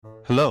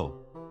Hello,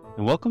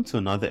 and welcome to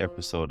another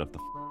episode of the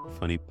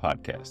Funny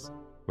Podcast,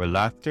 where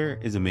laughter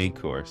is a main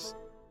course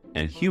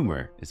and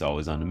humor is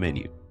always on the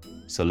menu.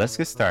 So let's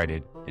get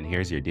started, and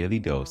here's your daily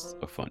dose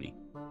of funny.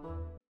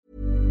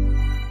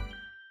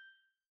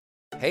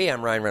 Hey,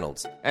 I'm Ryan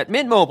Reynolds. At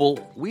Mint Mobile,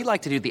 we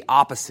like to do the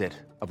opposite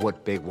of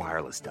what Big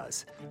Wireless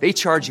does. They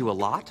charge you a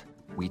lot,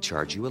 we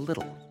charge you a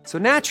little. So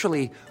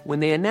naturally, when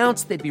they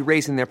announced they'd be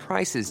raising their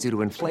prices due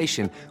to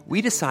inflation,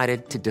 we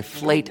decided to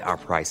deflate our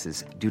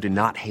prices due to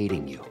not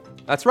hating you.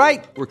 That's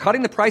right. We're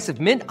cutting the price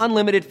of Mint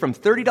Unlimited from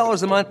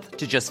 $30 a month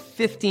to just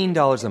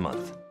 $15 a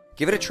month.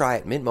 Give it a try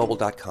at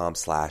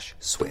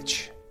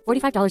mintmobile.com/switch.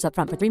 $45 up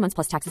front for 3 months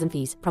plus taxes and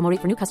fees. Promo rate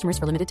for new customers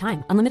for limited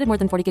time. Unlimited more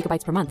than 40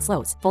 gigabytes per month.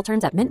 Slows full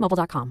terms at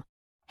mintmobile.com.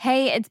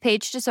 Hey, it's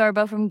Paige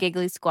DeSorbo from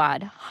Giggly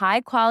Squad.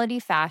 High quality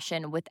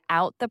fashion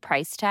without the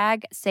price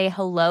tag. Say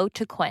hello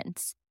to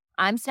Quince.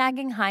 I'm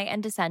snagging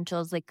high-end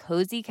essentials like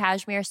cozy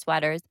cashmere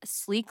sweaters,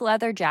 sleek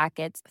leather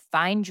jackets,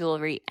 fine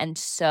jewelry, and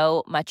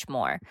so much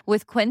more.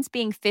 With Quince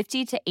being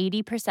 50 to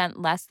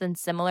 80% less than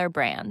similar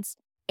brands.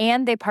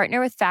 And they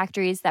partner with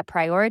factories that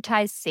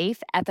prioritize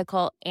safe,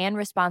 ethical, and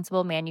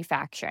responsible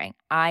manufacturing.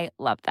 I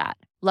love that.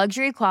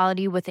 Luxury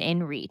quality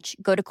within reach.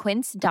 Go to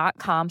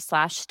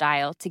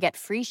quince.com/style to get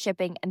free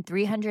shipping and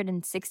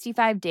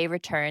 365-day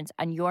returns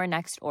on your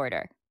next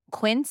order.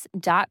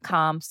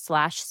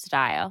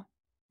 Quince.com/style.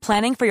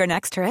 Planning for your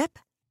next trip?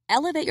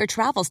 Elevate your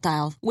travel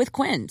style with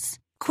Quince.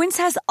 Quince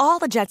has all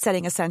the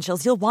jet-setting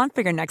essentials you'll want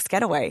for your next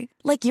getaway,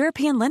 like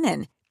European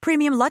linen,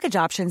 premium luggage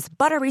options,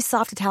 buttery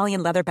soft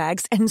Italian leather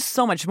bags, and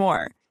so much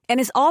more.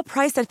 And is all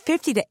priced at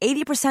 50 to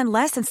 80%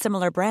 less than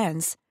similar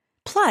brands.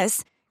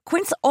 Plus,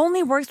 Quince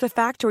only works with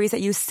factories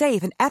that use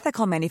safe and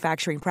ethical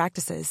manufacturing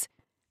practices.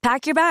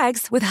 Pack your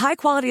bags with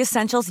high-quality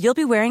essentials you'll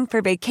be wearing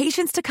for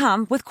vacations to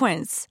come with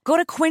Quince. Go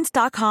to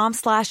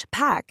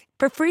quince.com/pack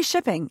for free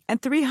shipping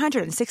and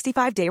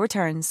 365-day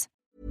returns.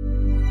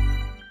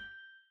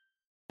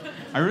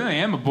 I really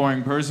am a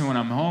boring person when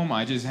I'm home.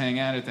 I just hang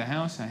out at the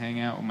house. I hang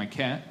out with my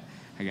cat.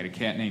 I got a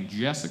cat named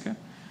Jessica.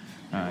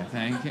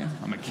 Thank you.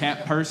 I'm a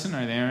cat person.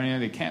 Are there any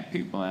other cat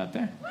people out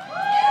there?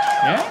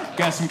 Yeah?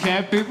 Got some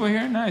cat people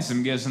here? Nice.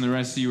 I'm guessing the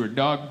rest of you are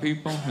dog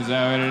people. Is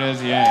that what it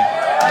is?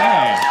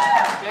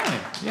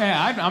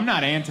 Yeah, I'm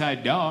not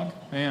anti-dog,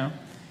 you know.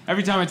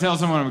 Every time I tell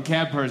someone I'm a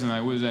cat person,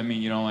 like, what does that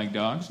mean, you don't like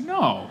dogs?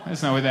 No,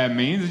 that's not what that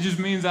means. It just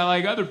means I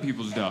like other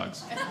people's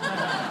dogs.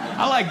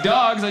 I like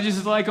dogs, I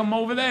just like them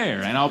over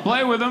there. And I'll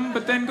play with them,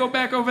 but then go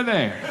back over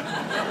there.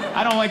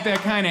 I don't like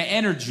that kind of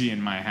energy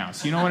in my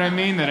house. You know what I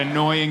mean? That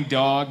annoying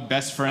dog,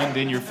 best friend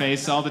in your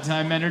face all the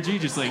time energy.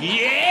 Just like,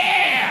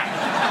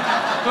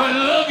 yeah! I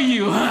love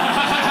you.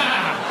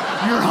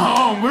 You're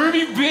home. Where have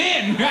you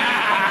been?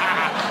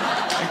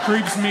 It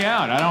creeps me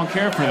out. I don't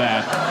care for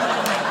that.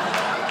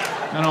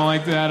 I don't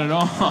like that at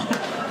all.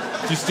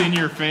 Just in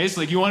your face.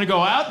 Like, you want to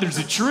go out? There's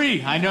a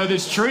tree. I know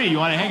this tree. You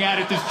want to hang out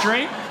at this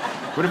tree?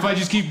 What if I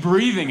just keep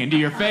breathing into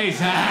your face?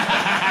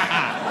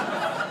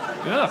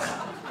 Ugh.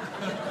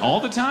 All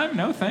the time?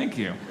 No, thank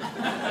you.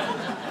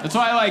 That's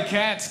why I like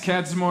cats.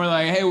 Cats are more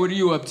like, hey, what are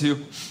you up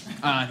to?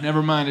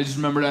 Never mind. I just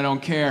remembered I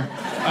don't care.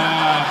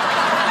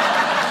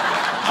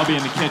 I'll be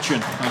in the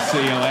kitchen. I'll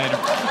see you later.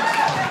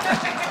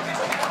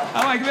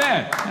 I like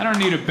that. I don't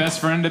need a best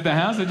friend at the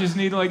house. I just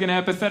need like an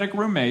apathetic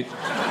roommate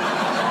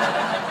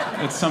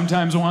that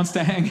sometimes wants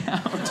to hang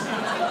out.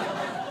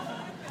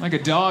 Like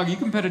a dog, you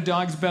can pet a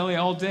dog's belly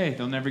all day.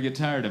 They'll never get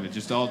tired of it,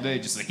 just all day.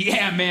 Just like,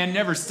 yeah, man,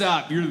 never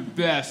stop. You're the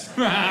best.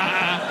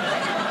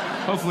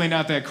 Hopefully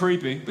not that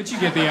creepy, but you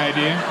get the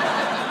idea.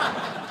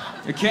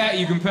 A cat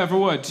you can pet for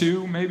what,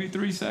 2, maybe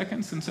 3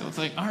 seconds? And so it's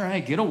like, all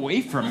right, get away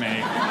from me.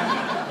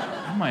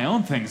 I have my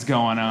own things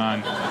going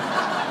on.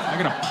 I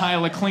got a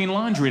pile of clean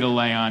laundry to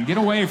lay on. Get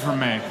away from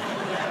me.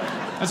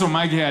 That's what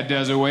my cat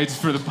does. It waits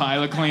for the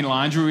pile of clean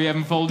laundry we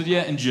haven't folded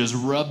yet and just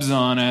rubs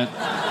on it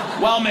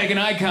while making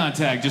eye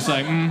contact. Just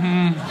like,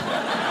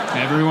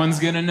 everyone's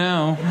gonna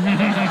know.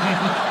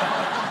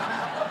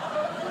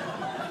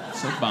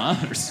 So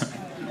bothersome.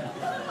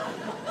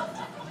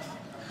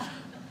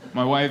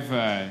 My wife,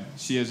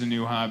 she has a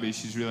new hobby.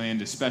 She's really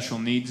into special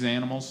needs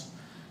animals.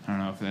 I don't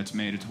know if that's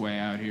made its way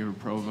out here in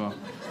Provo.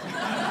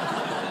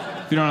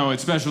 If you don't know what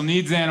special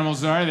needs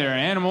animals are, they're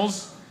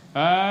animals. They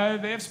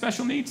have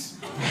special needs.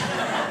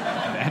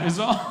 That is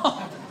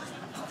all.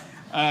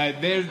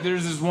 There's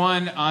this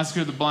one,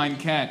 Oscar the blind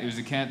cat. It was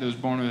a cat that was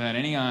born without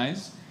any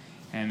eyes.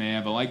 And they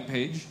have a like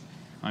page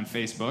on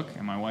Facebook.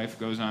 And my wife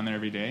goes on there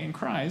every day and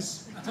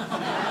cries.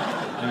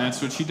 And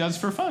that's what she does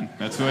for fun.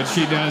 That's what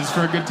she does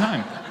for a good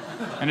time.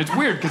 And it's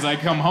weird because I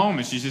come home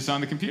and she's just on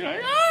the computer.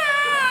 Like,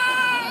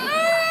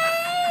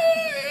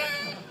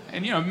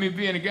 and you know, me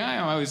being a guy, I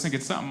always think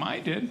it's something I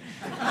did.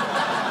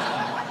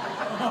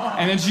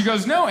 And then she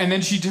goes, no. And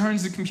then she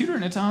turns the computer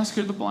and it's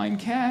Oscar the blind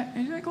cat.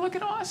 And you're like, look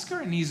at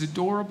Oscar. And he's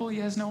adorable. He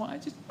has no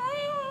eyes. Just,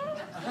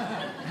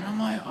 and I'm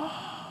like,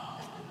 oh.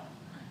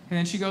 And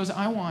then she goes,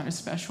 I want a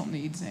special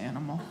needs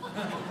animal.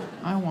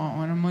 I want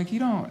one. I'm like, you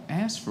don't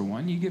ask for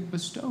one. You get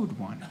bestowed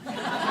one.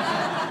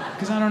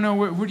 Because I don't know,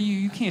 where do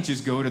you can't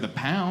just go to the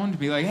pound,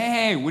 be like,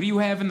 hey, what do you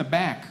have in the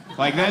back?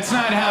 Like, that's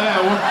not how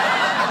that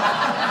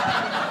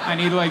works. I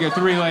need like a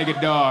 3-legged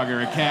dog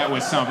or a cat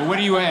with something. What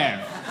do you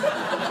have?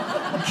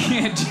 You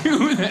can't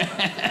do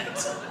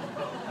that.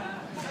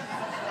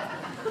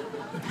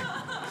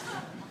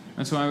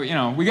 That's why,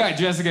 we got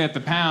Jessica at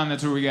the pound.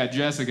 That's where we got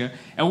Jessica.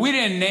 And we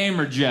didn't name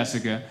her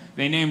Jessica.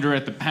 They named her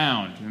at the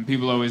pound. And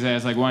people always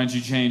ask, like, why don't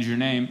you change your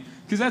name?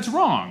 Because that's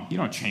wrong. You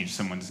don't change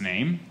someone's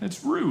name.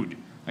 That's rude.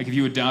 Like, if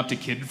you adopt a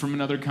kid from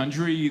another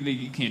country,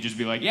 you can't just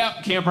be like,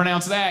 yep, can't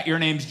pronounce that. Your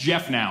name's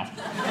Jeff now.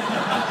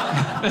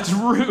 That's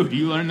rude.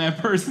 You learn that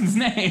person's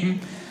name.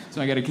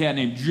 So I got a cat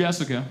named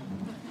Jessica.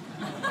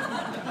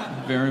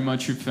 Very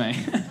much your fan.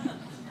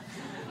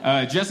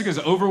 Jessica's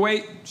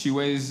overweight. She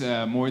weighs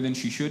more than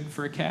she should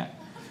for a cat,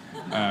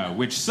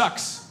 which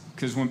sucks,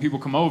 because when people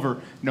come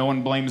over, no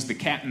one blames the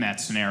cat in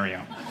that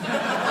scenario.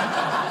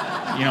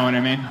 You know what I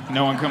mean?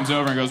 No one comes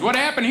over and goes, what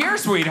happened here,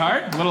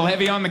 sweetheart? A little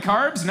heavy on the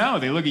carbs? No,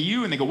 they look at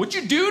you and they go, what'd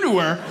you do to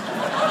her?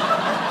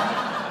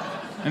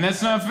 And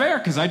that's not fair,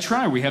 because I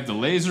try. We have the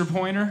laser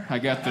pointer. I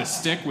got the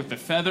stick with the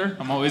feather.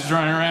 I'm always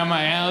running around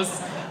my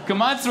house.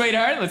 Come on,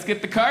 sweetheart, let's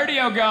get the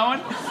cardio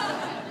going.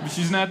 But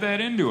she's not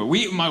that into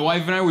it. My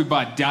wife and I, we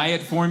bought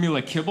diet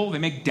formula kibble. They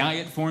make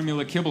diet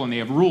formula kibble, and they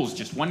have rules,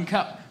 just 1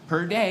 cup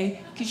per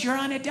day, because you're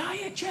on a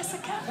diet,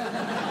 Jessica.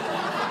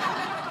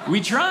 We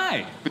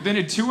tried, but then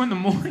at 2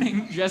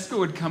 a.m, Jessica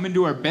would come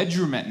into our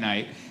bedroom at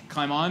night,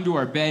 climb onto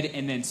our bed,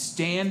 and then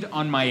stand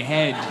on my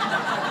head.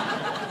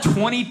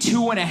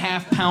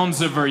 22.5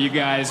 pounds of her, you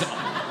guys,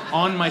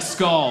 on my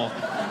skull.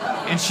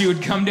 And she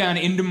would come down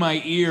into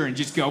my ear and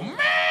just go, meh, meh.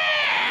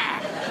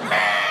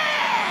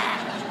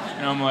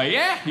 And I'm like,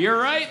 yeah, you're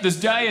right, this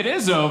diet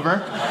is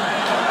over.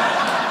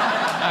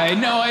 I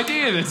had no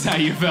idea that's how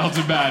you felt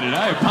about it.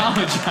 I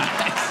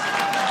apologize.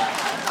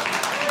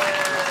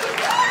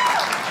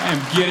 I'm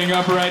getting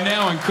up right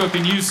now and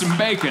cooking you some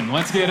bacon.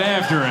 Let's get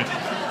after it.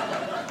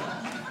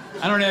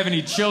 I don't have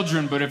any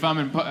children, but if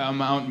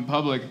I'm out in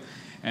public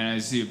and I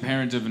see a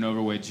parent of an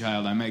overweight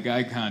child, I make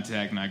eye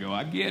contact and I go,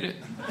 I get it.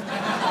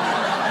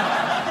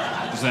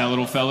 Does that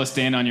little fella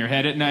stand on your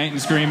head at night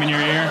and scream in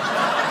your ear?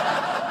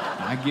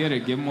 I get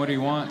it. Give him what he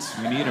wants.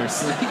 We need our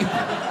sleep.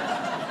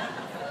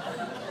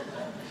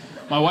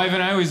 My wife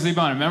and I, we sleep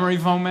on a memory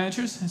foam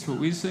mattress. That's what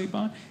we sleep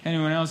on.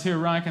 Anyone else here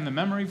rocking the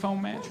memory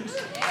foam mattress?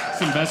 It's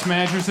the best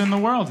mattress in the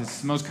world.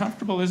 It's the most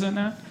comfortable, is it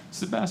not? It's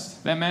the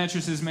best. That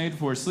mattress is made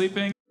for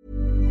sleeping.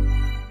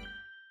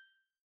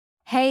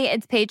 Hey,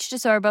 it's Paige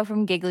DeSorbo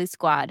from Giggly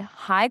Squad.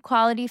 High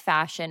quality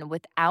fashion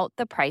without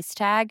the price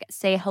tag.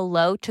 Say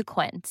hello to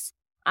Quince.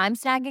 I'm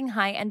snagging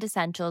high-end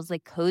essentials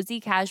like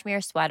cozy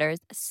cashmere sweaters,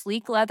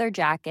 sleek leather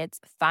jackets,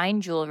 fine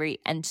jewelry,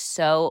 and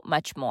so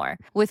much more.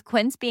 With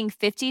Quince being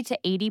 50 to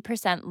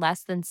 80%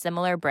 less than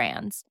similar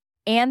brands.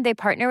 And they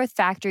partner with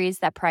factories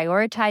that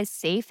prioritize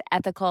safe,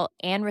 ethical,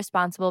 and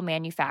responsible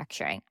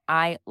manufacturing.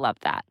 I love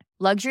that.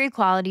 Luxury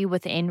quality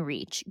within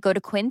reach. Go to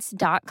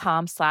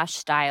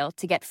quince.com/style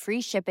to get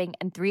free shipping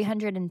and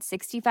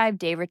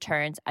 365-day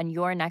returns on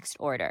your next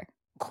order.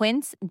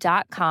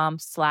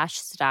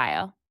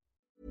 Quince.com/style.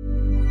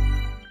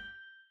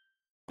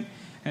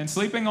 And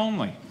sleeping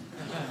only.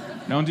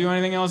 Don't do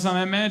anything else on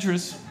that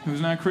mattress. It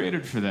was not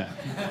created for that.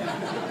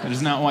 That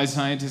is not why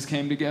scientists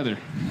came together.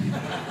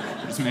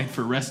 It's made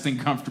for resting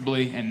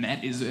comfortably, and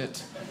that is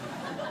it.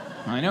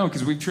 I know,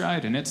 because we've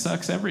tried, and it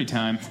sucks every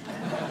time.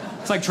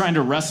 It's like trying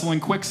to wrestle in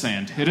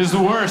quicksand. It is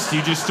the worst.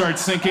 You just start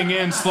sinking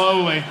in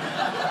slowly.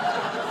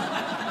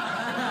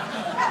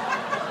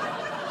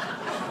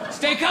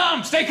 Stay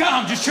calm, stay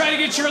calm. Just try to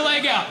get your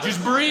leg out.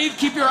 Just breathe,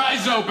 keep your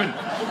eyes open.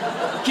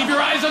 Keep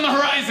your eyes on the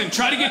horizon.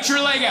 Try to get your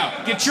leg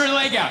out. Get your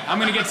leg out. I'm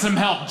gonna get some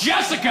help.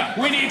 Jessica,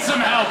 we need some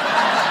help.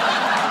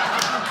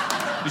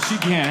 But she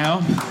can't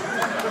help.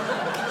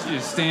 She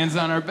just stands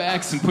on our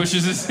backs and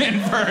pushes us in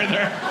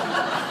further.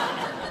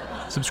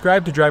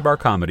 Subscribe to Dry Bar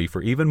Comedy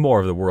for even more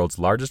of the world's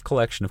largest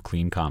collection of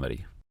clean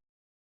comedy.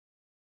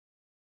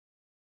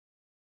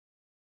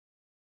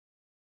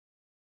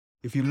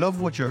 If you love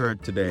what you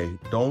heard today,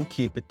 don't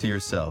keep it to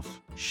yourself.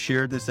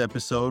 Share this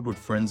episode with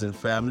friends and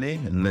family,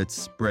 and let's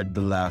spread the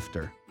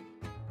laughter.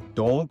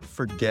 Don't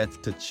forget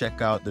to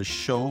check out the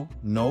show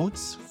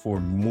notes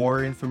for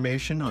more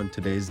information on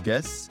today's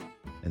guests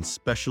and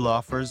special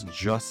offers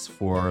just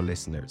for our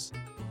listeners.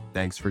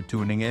 Thanks for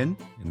tuning in,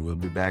 and we'll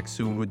be back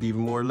soon with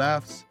even more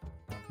laughs.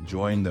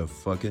 Join the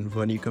fucking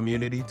funny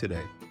community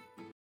today.